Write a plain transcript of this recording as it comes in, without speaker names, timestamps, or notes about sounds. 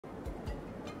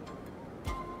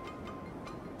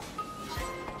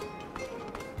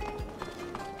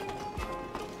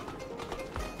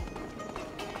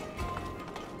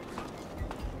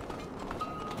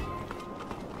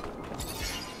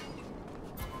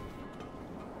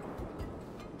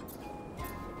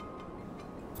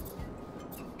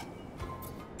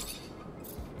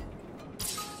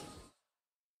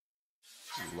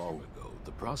long ago,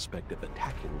 the prospect of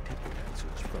attacking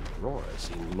Technomancers from Aurora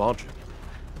seemed logical,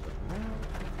 but now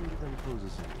attacking them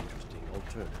poses an interesting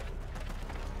alternative.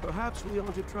 Perhaps we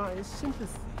ought to try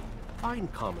sympathy,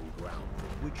 find common ground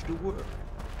from which to work.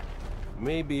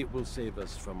 Maybe it will save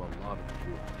us from a lot of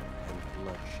war and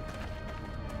bloodshed.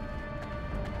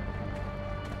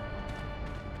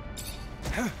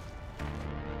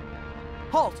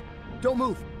 Halt! Don't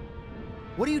move!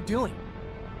 What are you doing?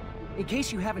 In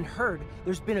case you haven't heard,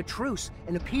 there's been a truce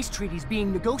and a peace treaty's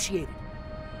being negotiated.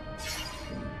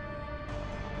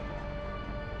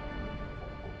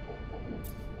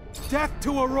 Death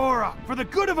to Aurora, for the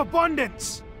good of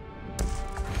abundance!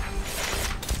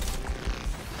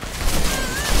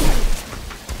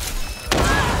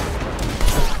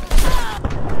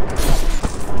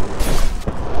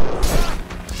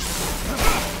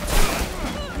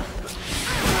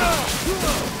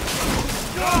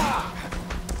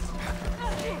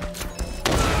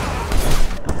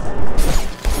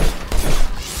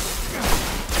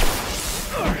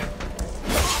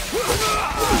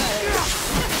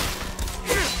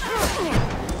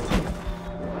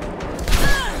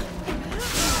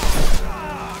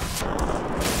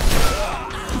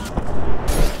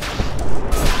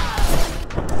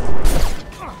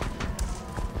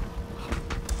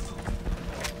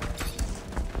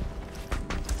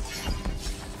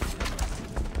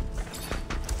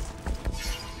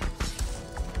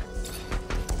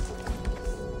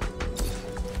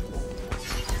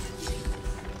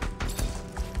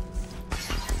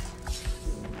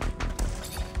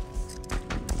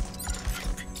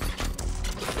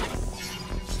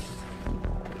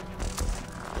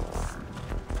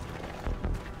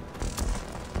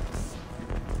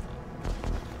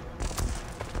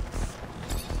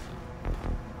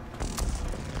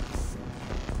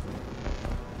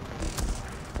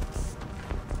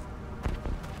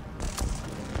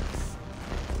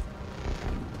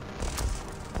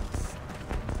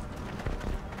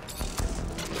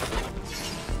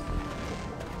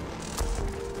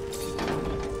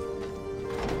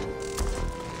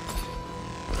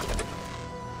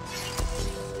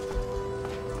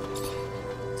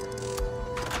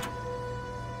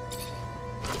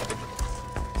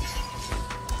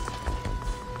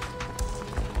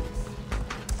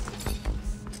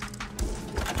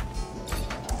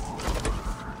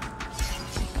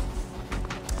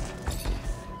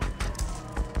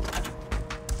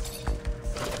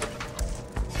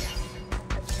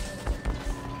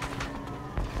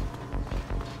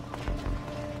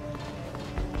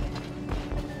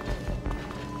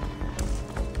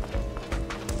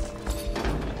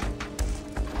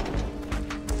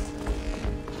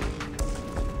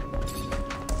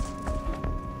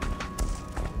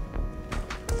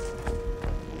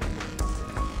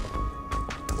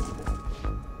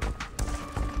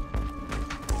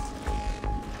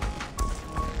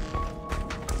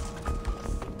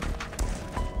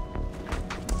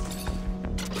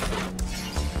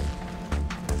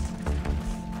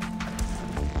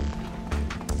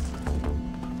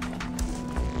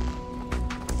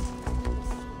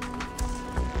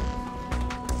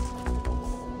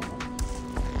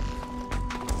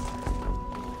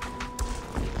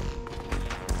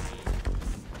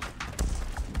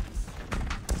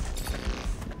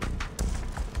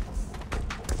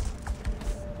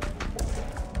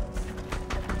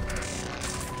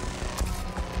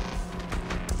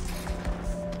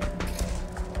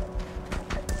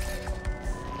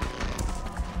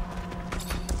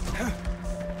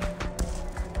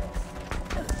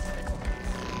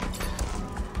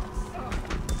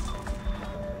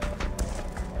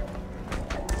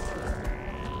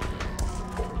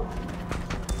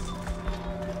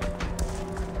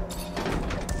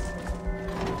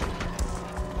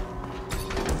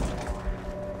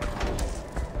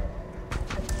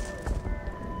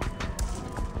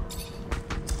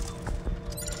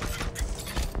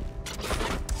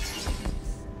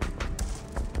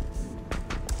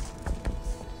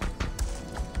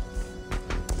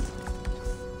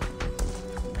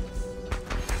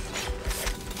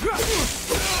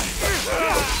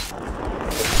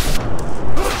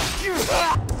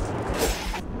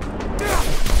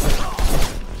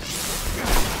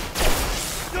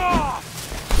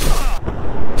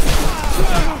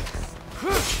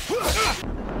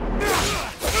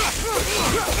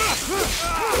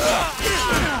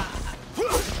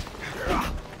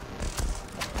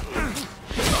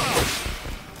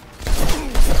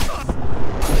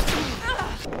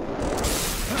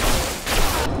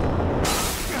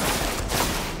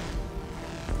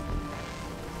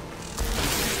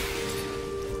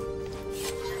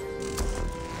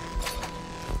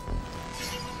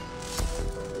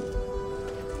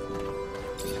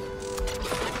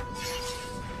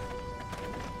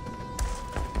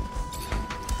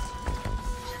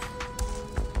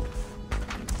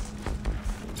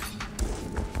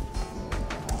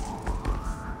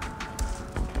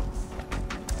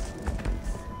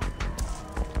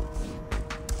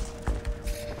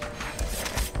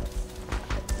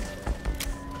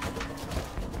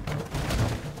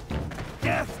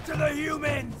 Death to the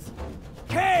humans!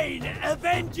 Cain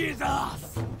avenges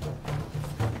us!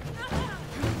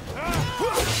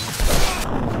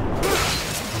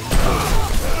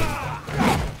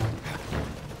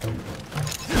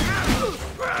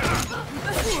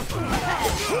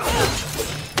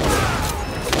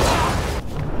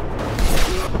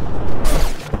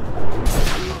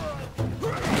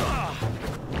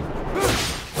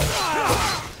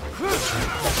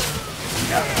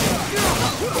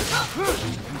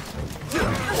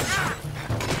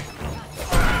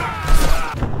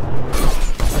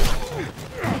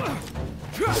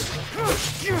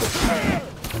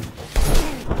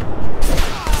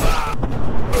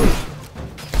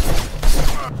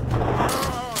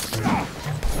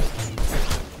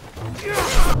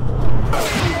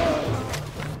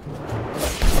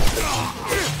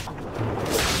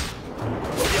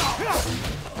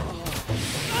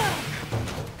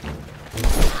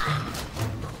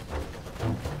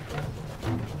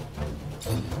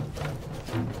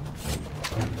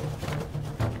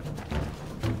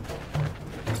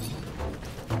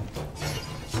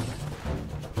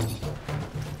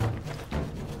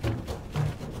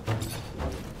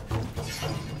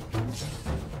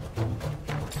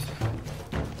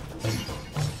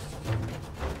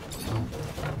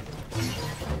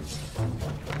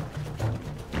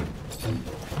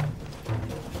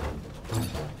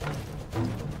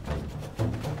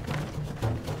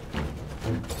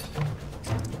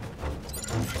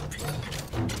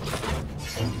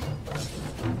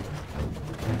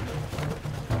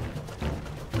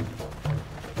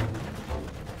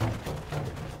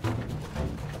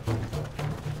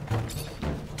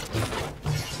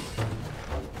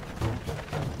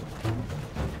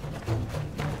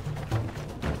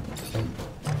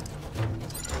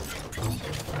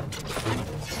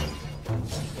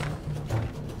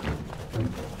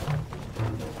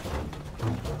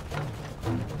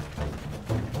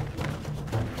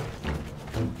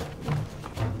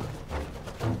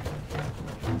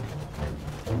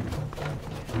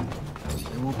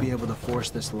 I won't be able to force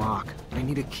this lock. I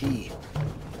need a key.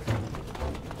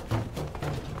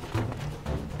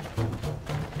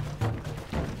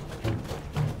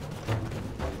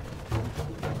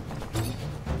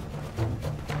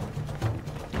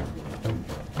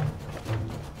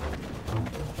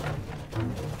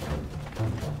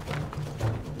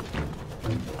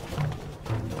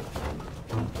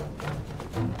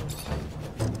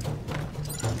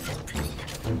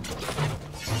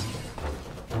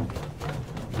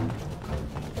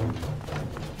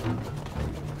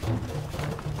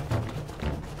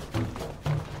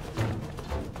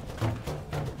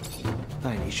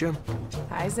 Hi, Nisha.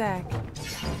 Hi, Zach.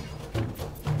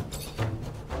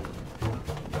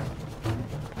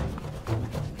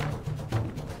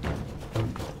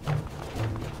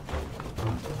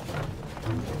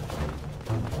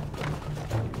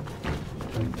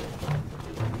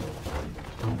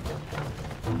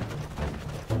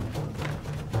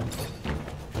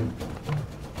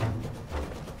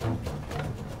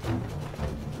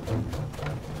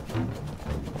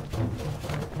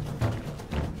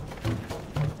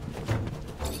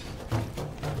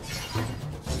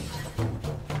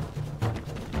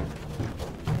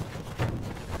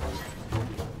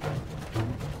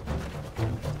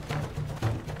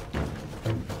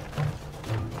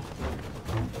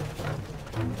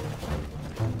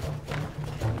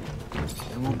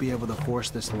 I won't be able to force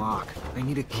this lock. I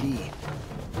need a key.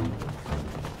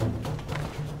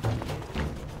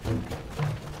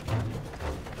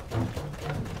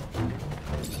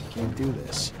 Can't do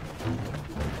this.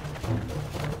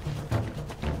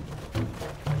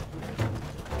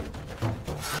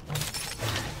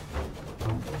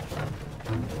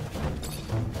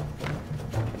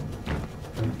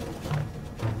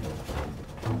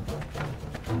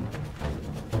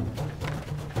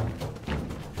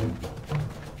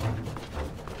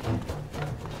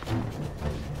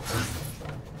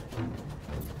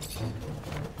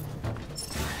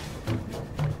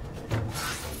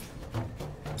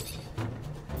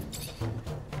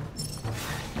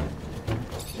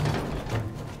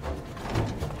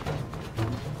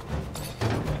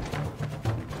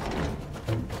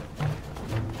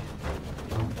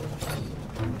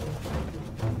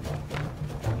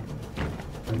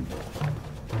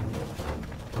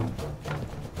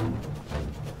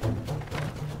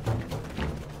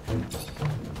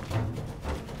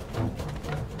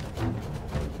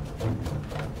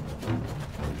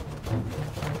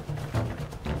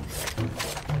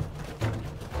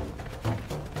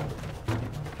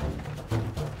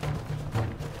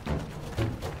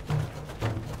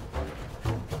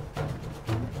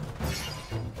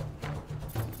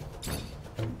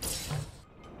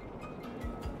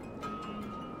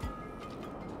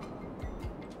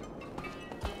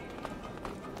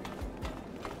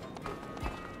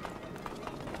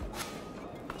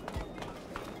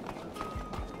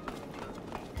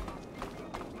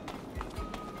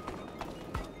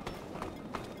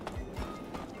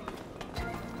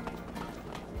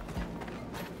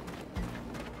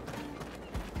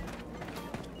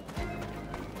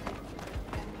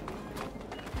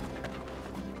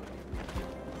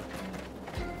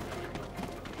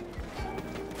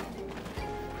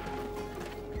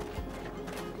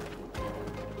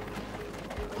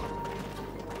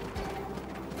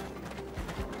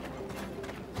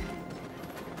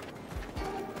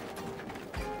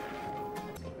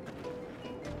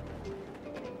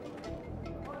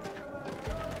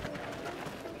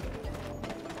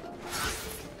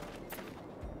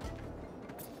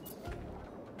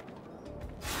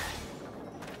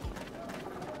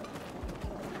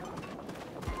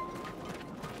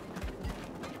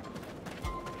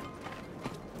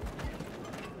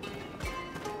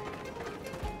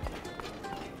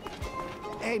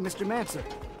 Hey, Mr. Mancer,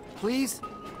 please?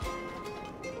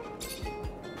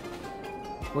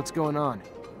 What's going on?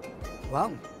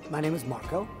 Well, my name is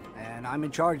Marco, and I'm in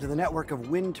charge of the network of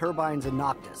wind turbines in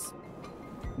Noctis.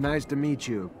 Nice to meet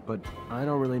you, but I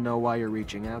don't really know why you're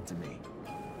reaching out to me.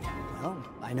 Well,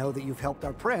 I know that you've helped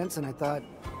our prince, and I thought,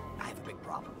 I have a big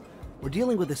problem. We're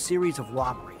dealing with a series of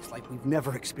robberies like we've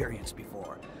never experienced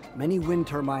before. Many wind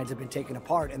turbines have been taken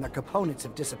apart, and their components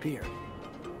have disappeared.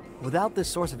 Without this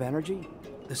source of energy,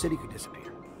 the city could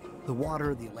disappear. The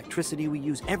water, the electricity we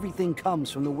use, everything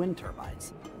comes from the wind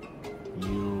turbines.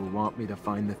 You want me to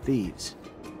find the thieves?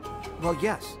 Well,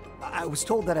 yes. I was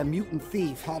told that a mutant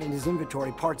thief had in his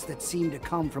inventory parts that seem to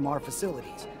come from our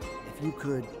facilities. If you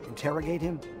could interrogate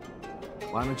him?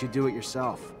 Why don't you do it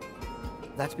yourself?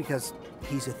 That's because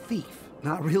he's a thief.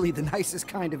 Not really the nicest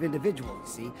kind of individual, you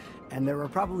see. And there are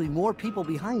probably more people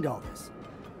behind all this.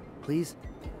 Please?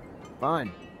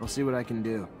 Fine. I'll see what I can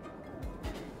do.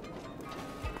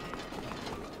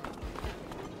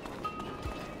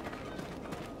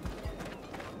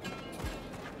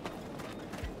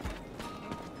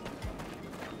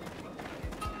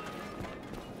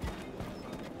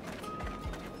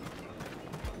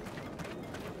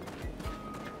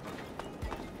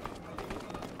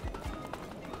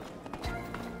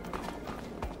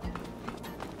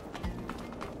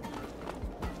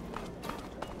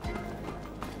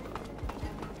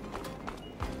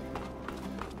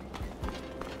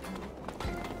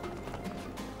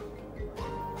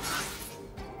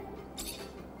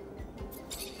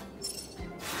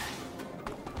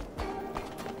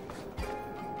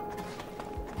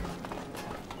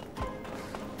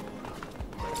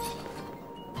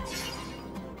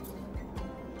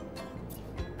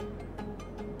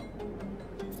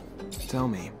 Tell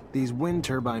me, these wind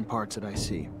turbine parts that I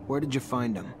see, where did you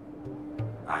find them?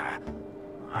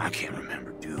 I can't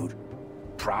remember, dude.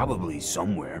 Probably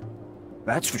somewhere.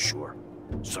 That's for sure.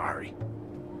 Sorry.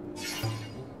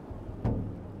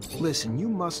 Listen, you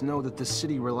must know that the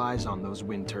city relies on those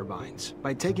wind turbines.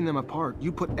 By taking them apart,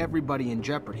 you put everybody in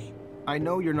jeopardy. I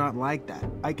know you're not like that.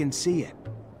 I can see it.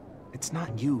 It's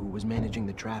not you who was managing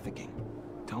the trafficking.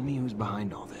 Tell me who's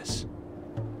behind all this.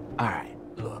 Alright,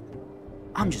 look.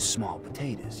 I'm just small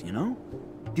potatoes, you know?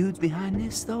 Dudes behind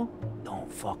this, though,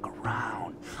 don't fuck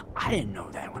around. I didn't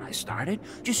know that when I started.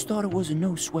 Just thought it was a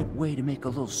no-sweat way to make a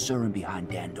little serum behind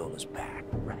Dandola's back,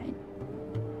 right?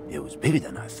 It was bigger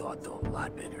than I thought, though, a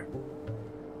lot bigger.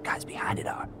 Guys behind it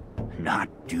are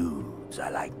not dudes I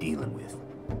like dealing with.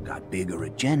 Got bigger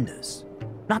agendas.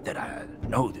 Not that I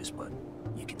know this, but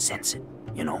you can sense it,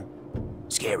 you know?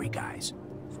 Scary guys.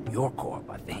 From your corp,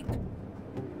 I think.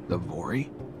 The Vori?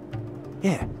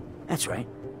 Yeah, that's right.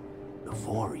 The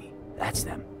Vori, that's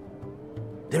them.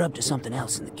 They're up to something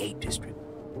else in the Gate District.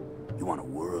 You want a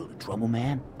world of trouble,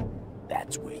 man?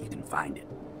 That's where you can find it.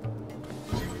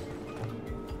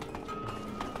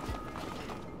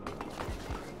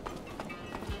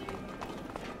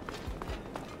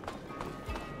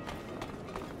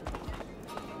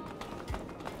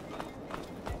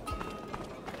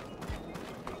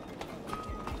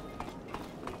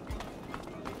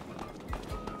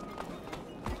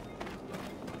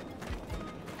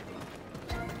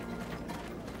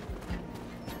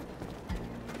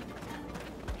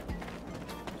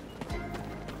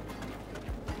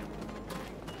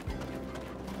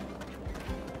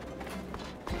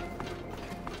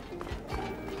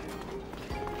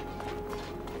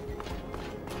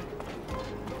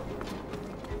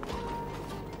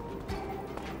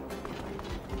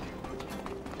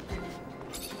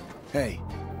 Hey.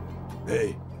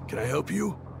 Hey, can I help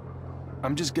you?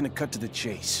 I'm just gonna cut to the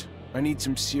chase. I need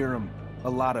some serum, a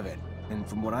lot of it. And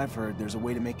from what I've heard, there's a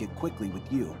way to make it quickly with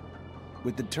you.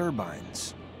 With the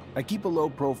turbines. I keep a low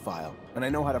profile, and I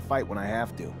know how to fight when I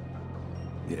have to.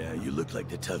 Yeah, you look like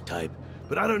the tough type,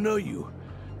 but I don't know you.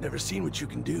 Never seen what you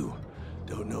can do.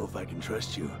 Don't know if I can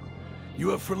trust you.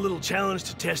 You up for a little challenge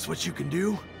to test what you can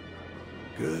do?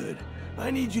 Good.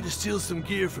 I need you to steal some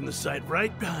gear from the site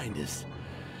right behind us.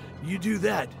 You do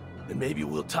that, then maybe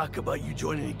we'll talk about you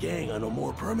joining a gang on a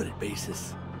more permanent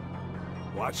basis.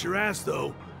 Watch your ass,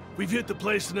 though. We've hit the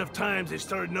place enough times they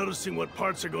started noticing what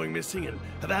parts are going missing and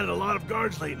have added a lot of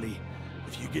guards lately.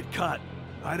 If you get caught,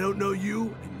 I don't know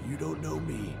you, and you don't know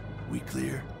me. We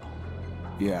clear?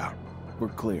 Yeah, we're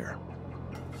clear.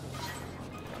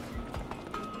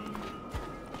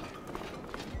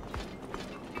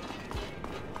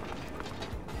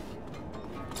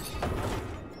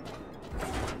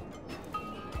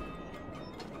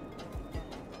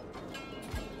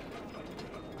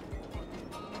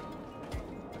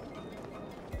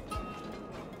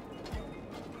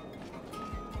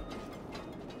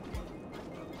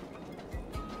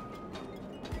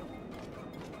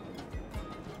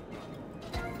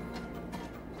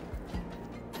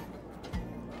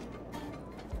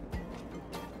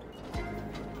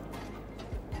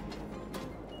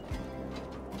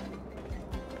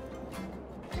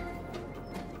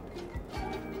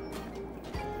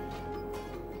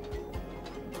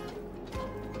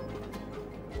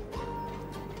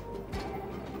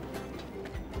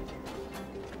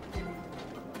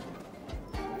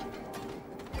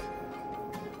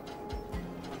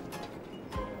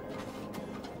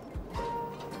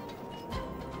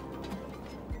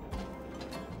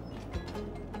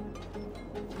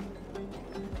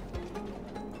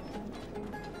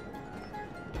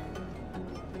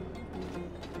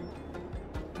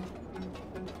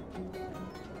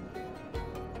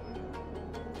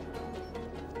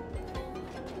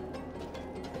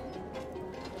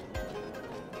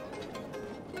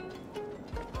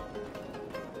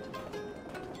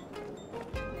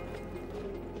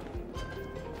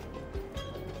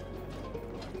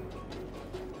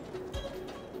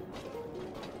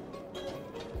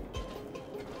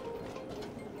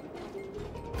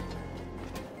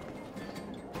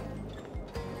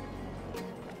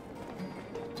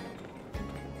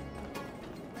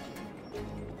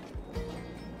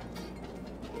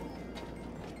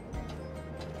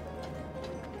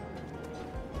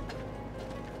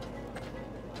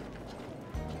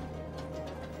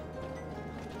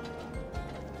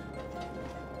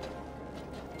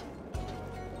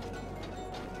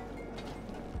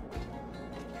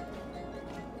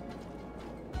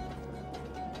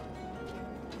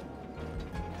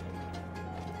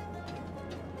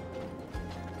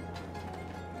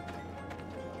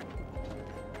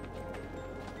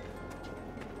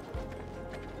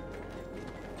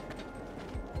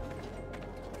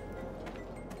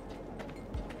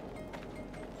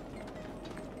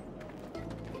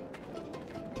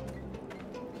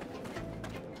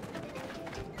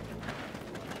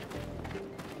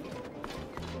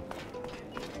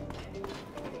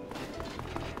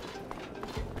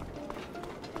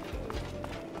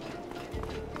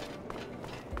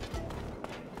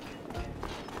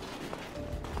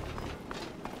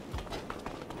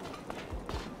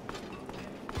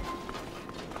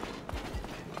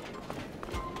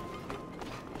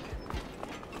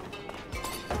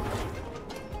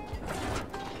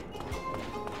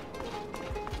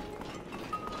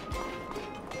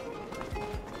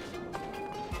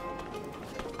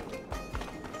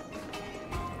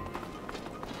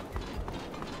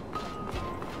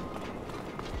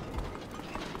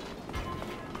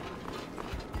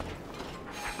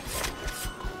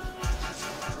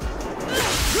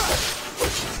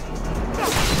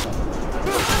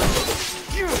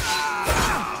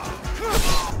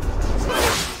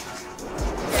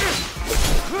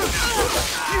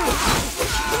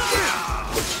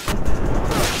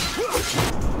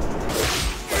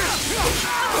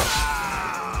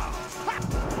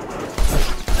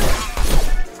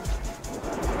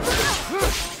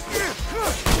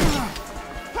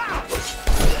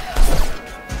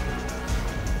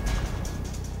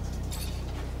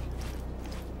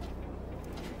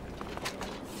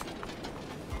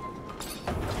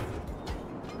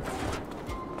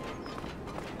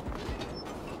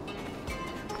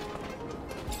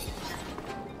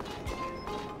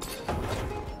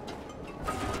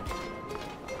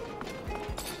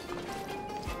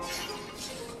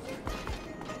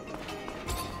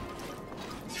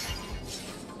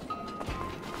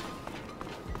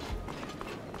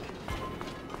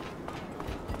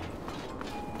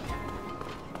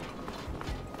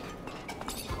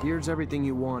 Here's everything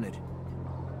you wanted.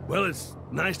 Well, it's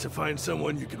nice to find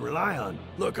someone you can rely on.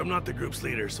 Look, I'm not the group's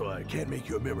leader, so I can't make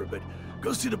you a member, but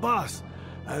go see the boss.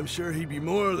 I'm sure he'd be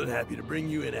more than happy to bring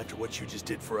you in after what you just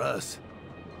did for us.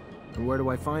 And where do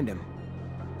I find him?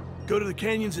 Go to the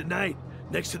canyons at night,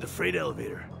 next to the freight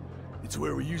elevator. It's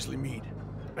where we usually meet.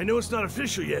 I know it's not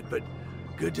official yet, but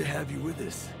good to have you with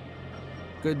us.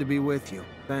 Good to be with you.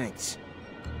 Thanks.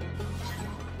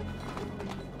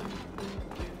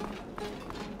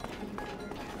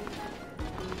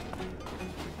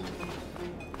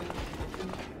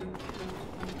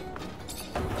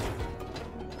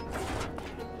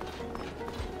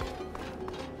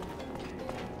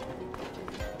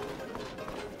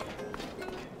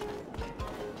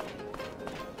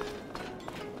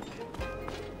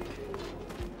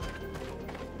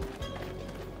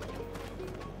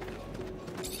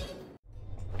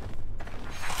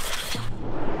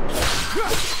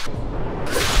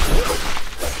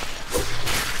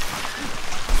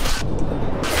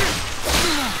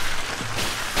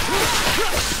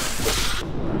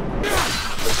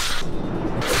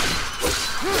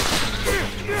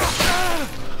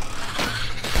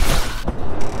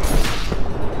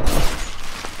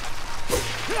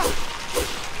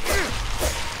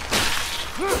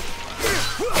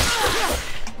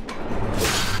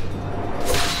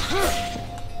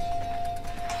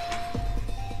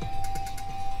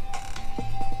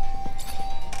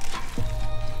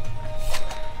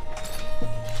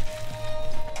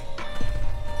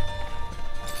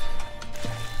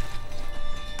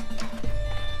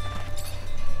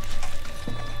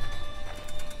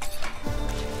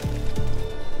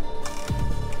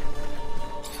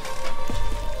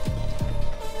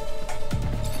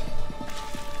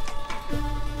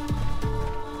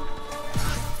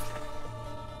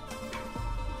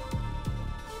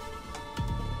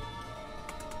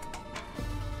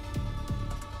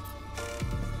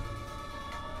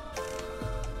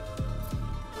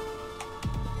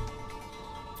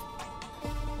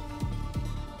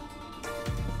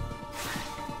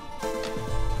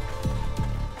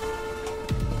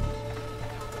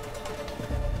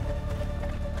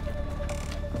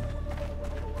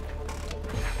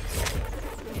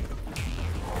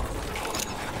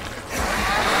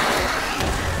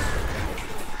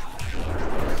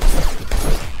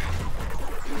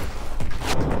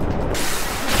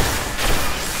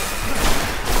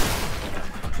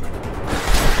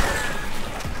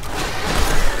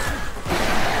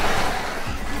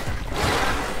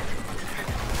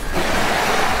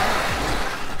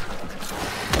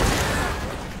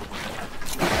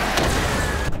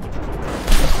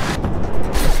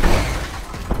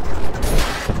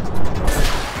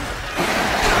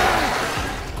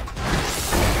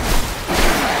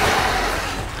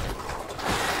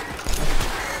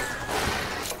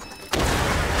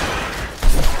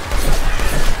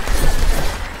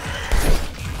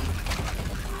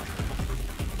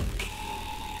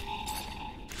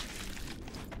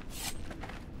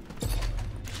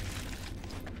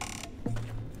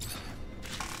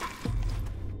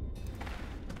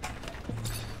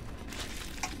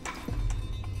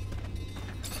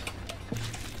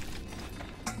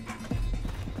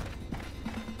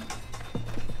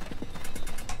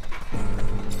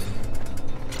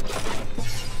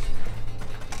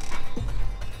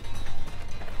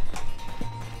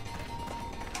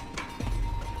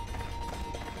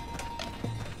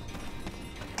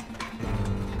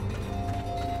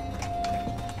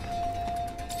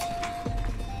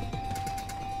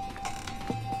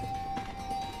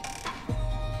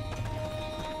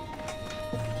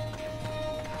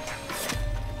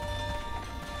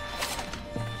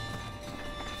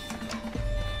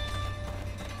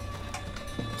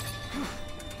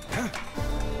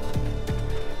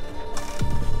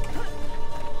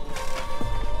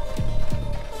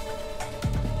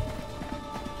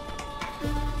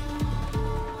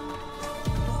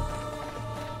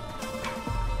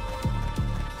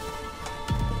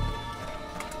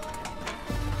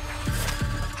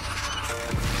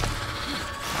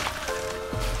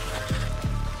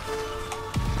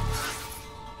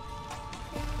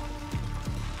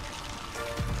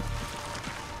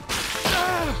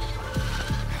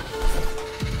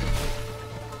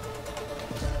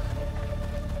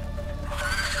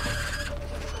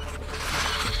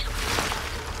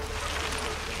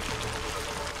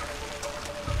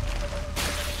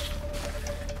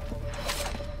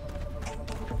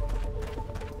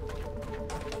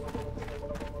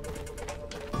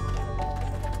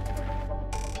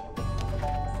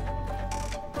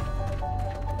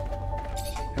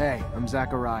 Hey, I'm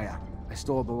Zachariah. I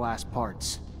stole the last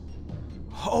parts.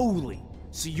 Holy!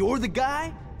 So you're the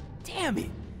guy? Damn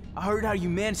it! I heard how you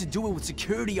managed to do it with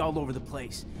security all over the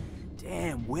place.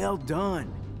 Damn, well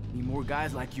done. Need more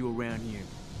guys like you around here.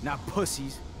 Not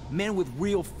pussies, men with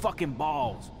real fucking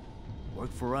balls.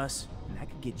 Work for us, and I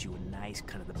could get you a nice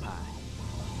cut of the pie.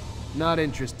 Not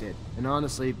interested. And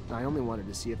honestly, I only wanted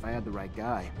to see if I had the right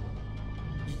guy.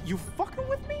 You fucking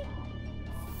with me?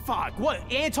 Fuck, what,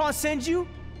 Anton sends you?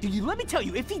 Dude, let me tell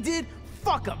you, if he did,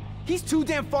 fuck him. He's too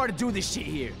damn far to do this shit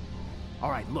here.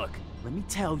 Alright, look, let me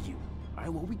tell you.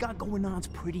 Alright, what we got going on's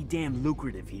pretty damn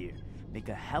lucrative here. Make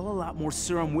a hell of a lot more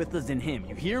serum with us than him,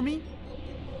 you hear me?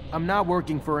 I'm not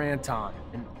working for Anton.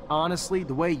 And honestly,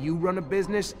 the way you run a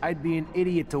business, I'd be an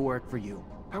idiot to work for you.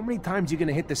 How many times are you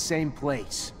gonna hit the same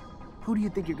place? Who do you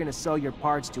think you're gonna sell your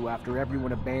parts to after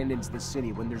everyone abandons the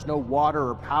city when there's no water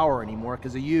or power anymore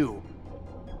because of you?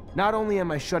 Not only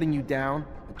am I shutting you down,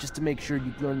 but just to make sure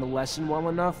you learn the lesson well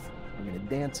enough, I'm gonna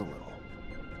dance a little.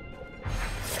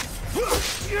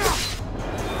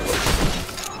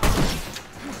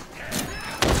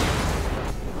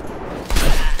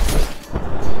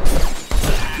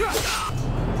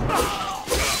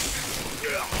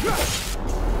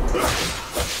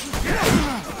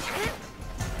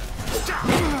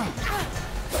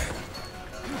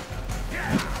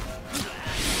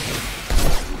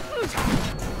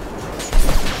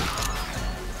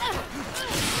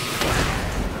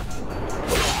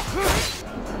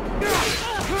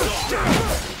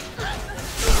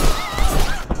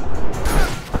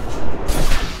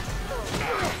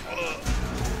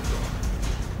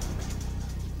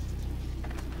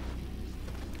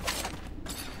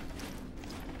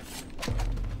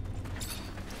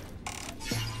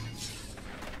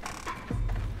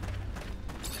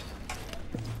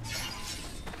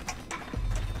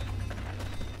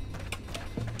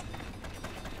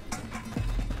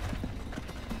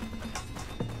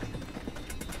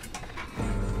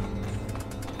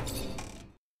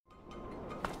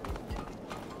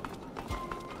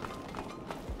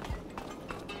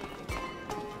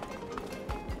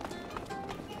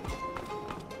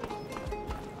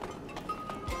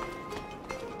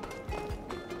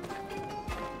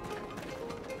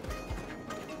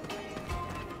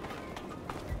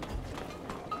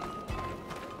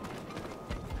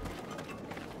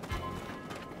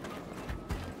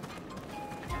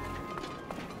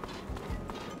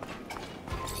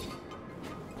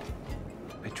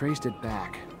 Traced it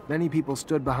back. Many people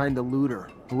stood behind the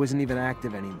looter, who isn't even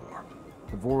active anymore.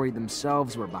 The Vori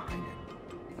themselves were behind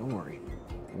it. Don't worry,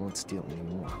 they won't steal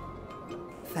anymore.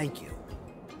 Thank you.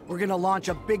 We're gonna launch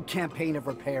a big campaign of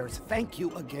repairs. Thank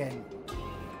you again.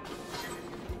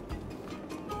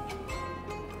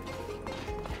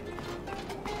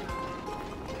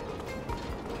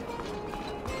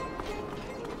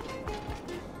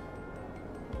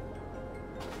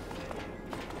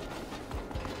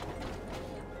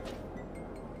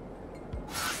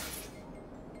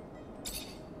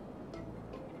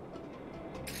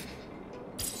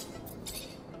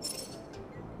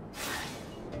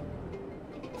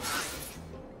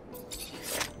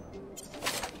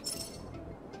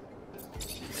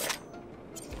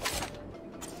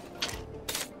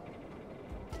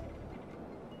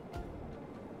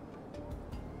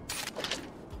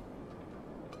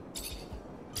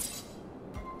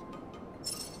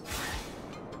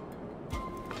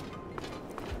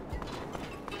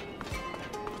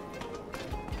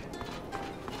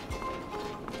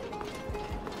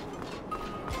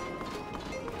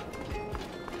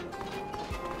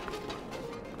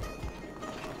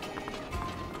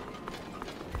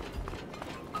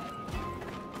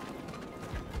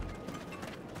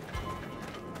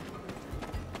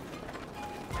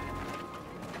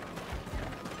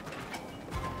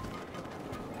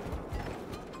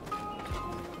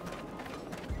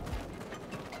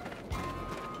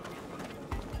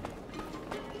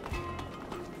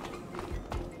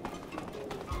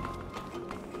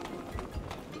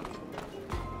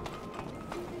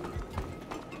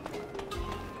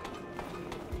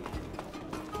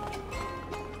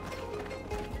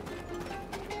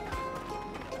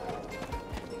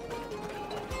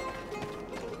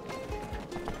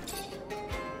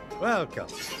 Welcome.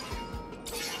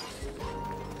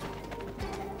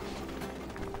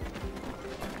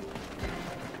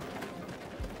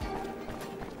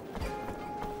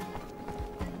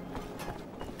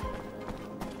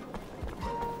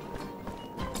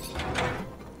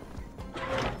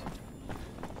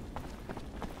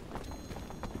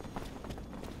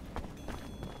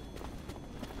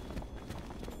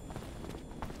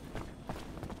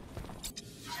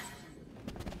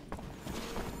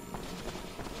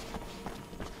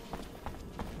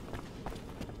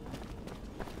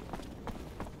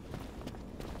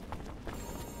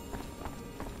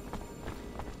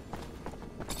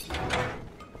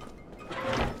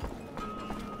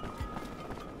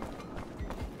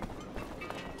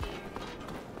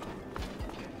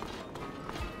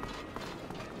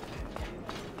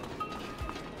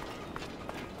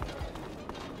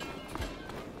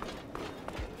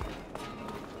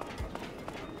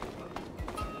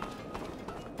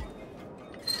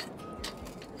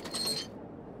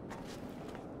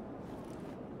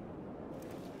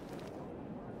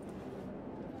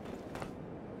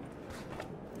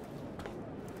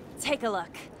 take a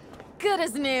look. Good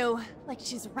as new. Like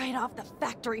she's right off the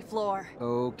factory floor.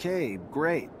 Okay,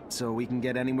 great. So we can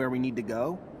get anywhere we need to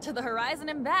go? To the horizon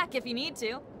and back if you need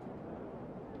to.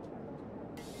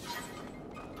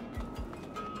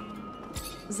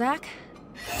 Zach,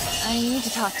 I need to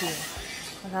talk to you.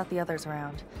 Without the others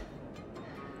around.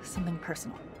 Something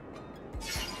personal.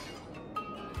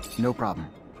 No problem.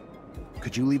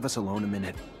 Could you leave us alone a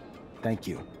minute? Thank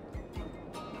you.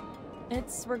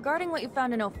 It's regarding what you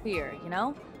found in Ophir, you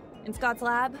know? In Scott's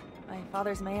lab, my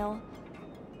father's mail.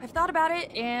 I've thought about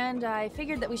it, and I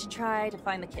figured that we should try to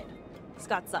find the kid.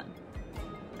 Scott's son.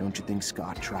 Don't you think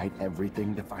Scott tried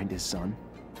everything to find his son?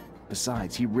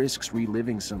 Besides, he risks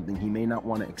reliving something he may not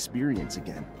want to experience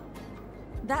again.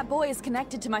 That boy is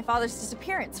connected to my father's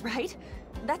disappearance, right?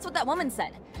 That's what that woman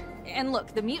said. And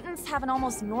look, the mutants have an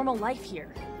almost normal life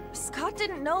here. Scott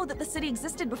didn't know that the city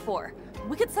existed before.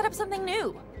 We could set up something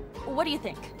new. What do you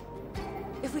think?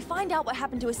 If we find out what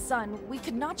happened to his son, we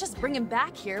could not just bring him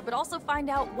back here, but also find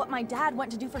out what my dad went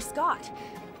to do for Scott.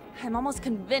 I'm almost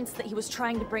convinced that he was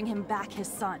trying to bring him back his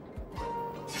son.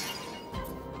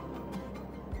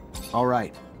 All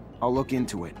right, I'll look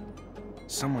into it.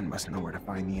 Someone must know where to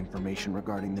find the information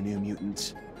regarding the new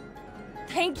mutants.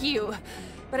 Thank you!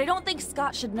 But I don't think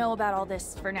Scott should know about all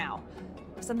this for now.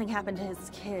 If something happened to his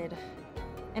kid...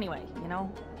 Anyway, you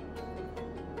know?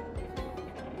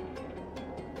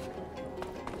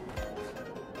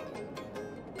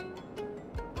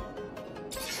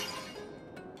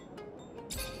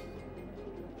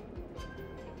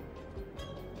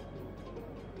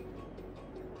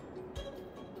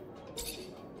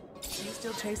 Are you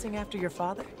still chasing after your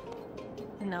father?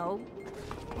 No.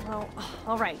 Well,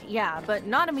 alright, yeah, but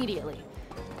not immediately.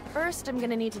 First, I'm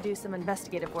gonna need to do some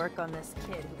investigative work on this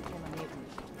kid who became a mutant.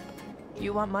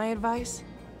 You want my advice?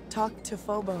 Talk to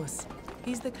Phobos.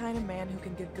 He's the kind of man who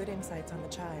can give good insights on the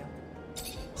child.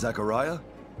 Zachariah,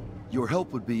 your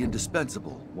help would be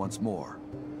indispensable once more.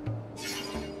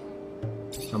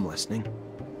 I'm listening.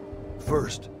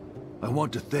 First, I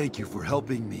want to thank you for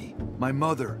helping me, my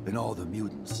mother, and all the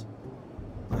mutants.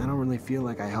 I don't really feel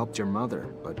like I helped your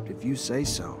mother, but if you say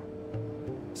so.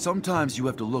 Sometimes you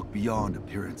have to look beyond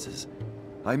appearances.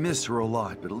 I miss her a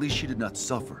lot, but at least she did not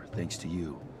suffer thanks to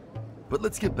you. But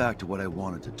let's get back to what I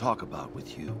wanted to talk about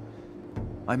with you.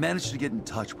 I managed to get in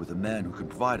touch with a man who can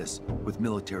provide us with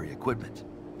military equipment.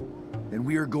 And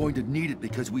we are going to need it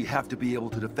because we have to be able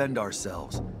to defend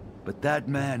ourselves. But that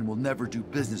man will never do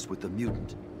business with the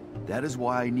mutant. That is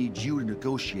why I need you to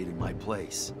negotiate in my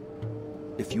place.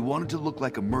 If you wanted to look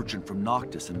like a merchant from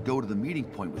Noctis and go to the meeting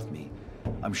point with me,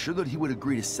 I'm sure that he would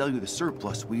agree to sell you the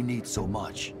surplus we need so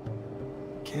much.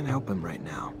 Can't help him right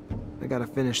now. I gotta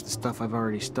finish the stuff I've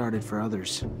already started for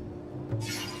others.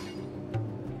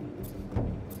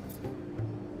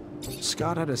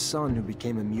 Scott had a son who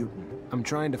became a mutant. I'm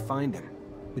trying to find him.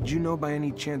 Would you know by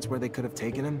any chance where they could have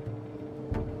taken him?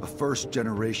 A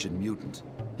first-generation mutant.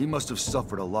 He must have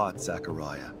suffered a lot,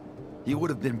 Zachariah. He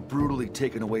would have been brutally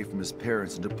taken away from his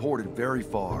parents and deported very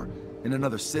far, in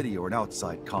another city or an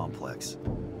outside complex.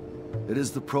 It is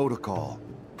the protocol,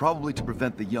 probably to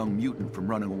prevent the young mutant from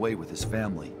running away with his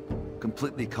family.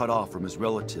 Completely cut off from his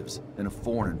relatives in a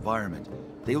foreign environment,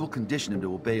 they will condition him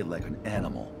to obey like an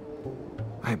animal.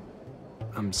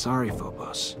 I'm sorry,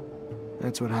 Phobos.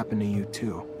 That's what happened to you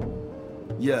too.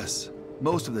 Yes,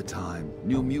 most of the time,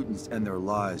 new mutants end their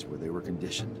lives where they were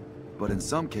conditioned. But in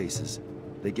some cases,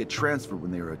 they get transferred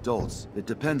when they are adults. It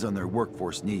depends on their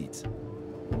workforce needs.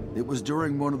 It was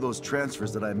during one of those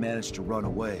transfers that I managed to run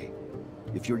away.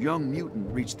 If your young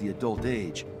mutant reached the adult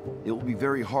age, it will be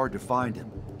very hard to find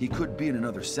him. He could be in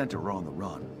another center on the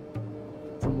run.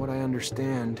 From what I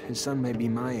understand, his son may be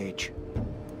my age.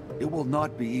 It will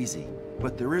not be easy,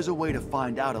 but there is a way to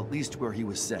find out at least where he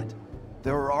was sent.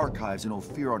 There are archives in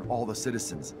Ophir on all the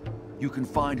citizens. You can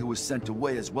find who was sent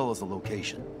away as well as the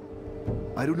location.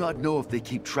 I do not know if they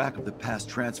keep track of the past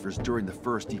transfers during the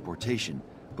first deportation,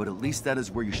 but at least that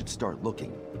is where you should start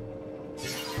looking.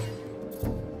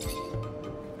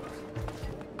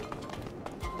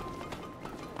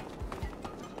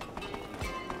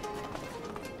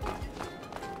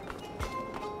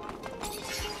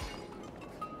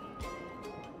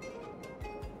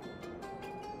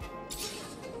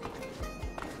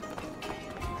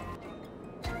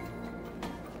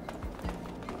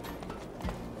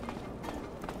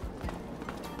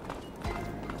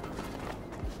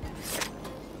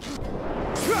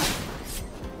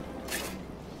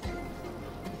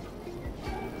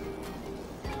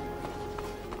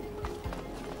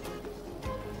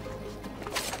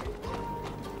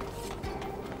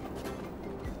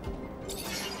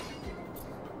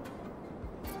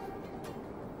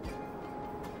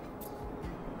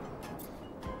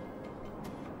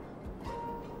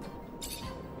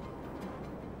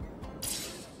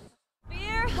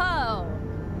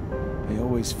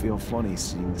 always feel funny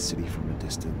seeing the city from a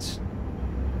distance.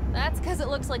 That's because it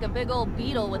looks like a big old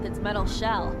beetle with its metal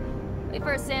shell. Wait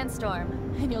for a sandstorm,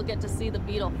 and you'll get to see the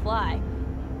beetle fly.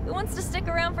 Who wants to stick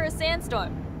around for a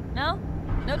sandstorm? No?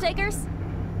 No takers?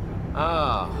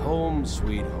 Ah, home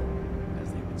sweet home,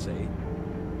 as they would say.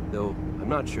 Though, I'm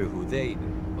not sure who they...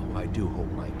 Oh, I do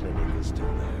hope my clinic is still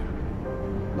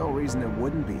there. No reason it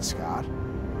wouldn't be, Scott.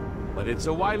 But it's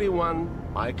a wily one.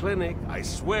 My clinic, I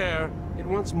swear, it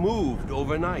once moved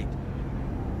overnight.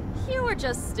 You were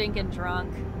just stinking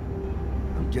drunk.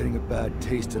 I'm getting a bad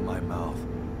taste in my mouth.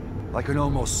 I can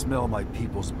almost smell my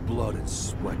people's blood and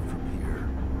sweat from here.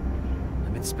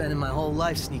 I've been spending my whole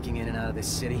life sneaking in and out of this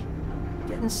city.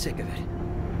 Getting sick of it.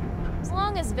 As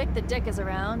long as Vic the Dick is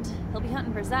around, he'll be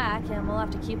hunting for Zach, and we'll have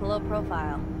to keep a low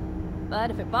profile. But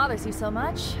if it bothers you so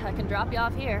much, I can drop you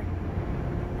off here.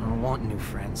 I don't want new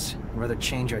friends. I'd rather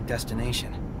change our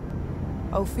destination.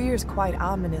 Ophir's quite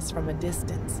ominous from a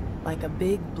distance, like a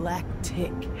big black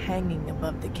tick hanging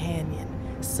above the canyon,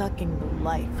 sucking the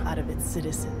life out of its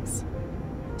citizens.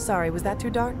 Sorry, was that too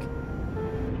dark?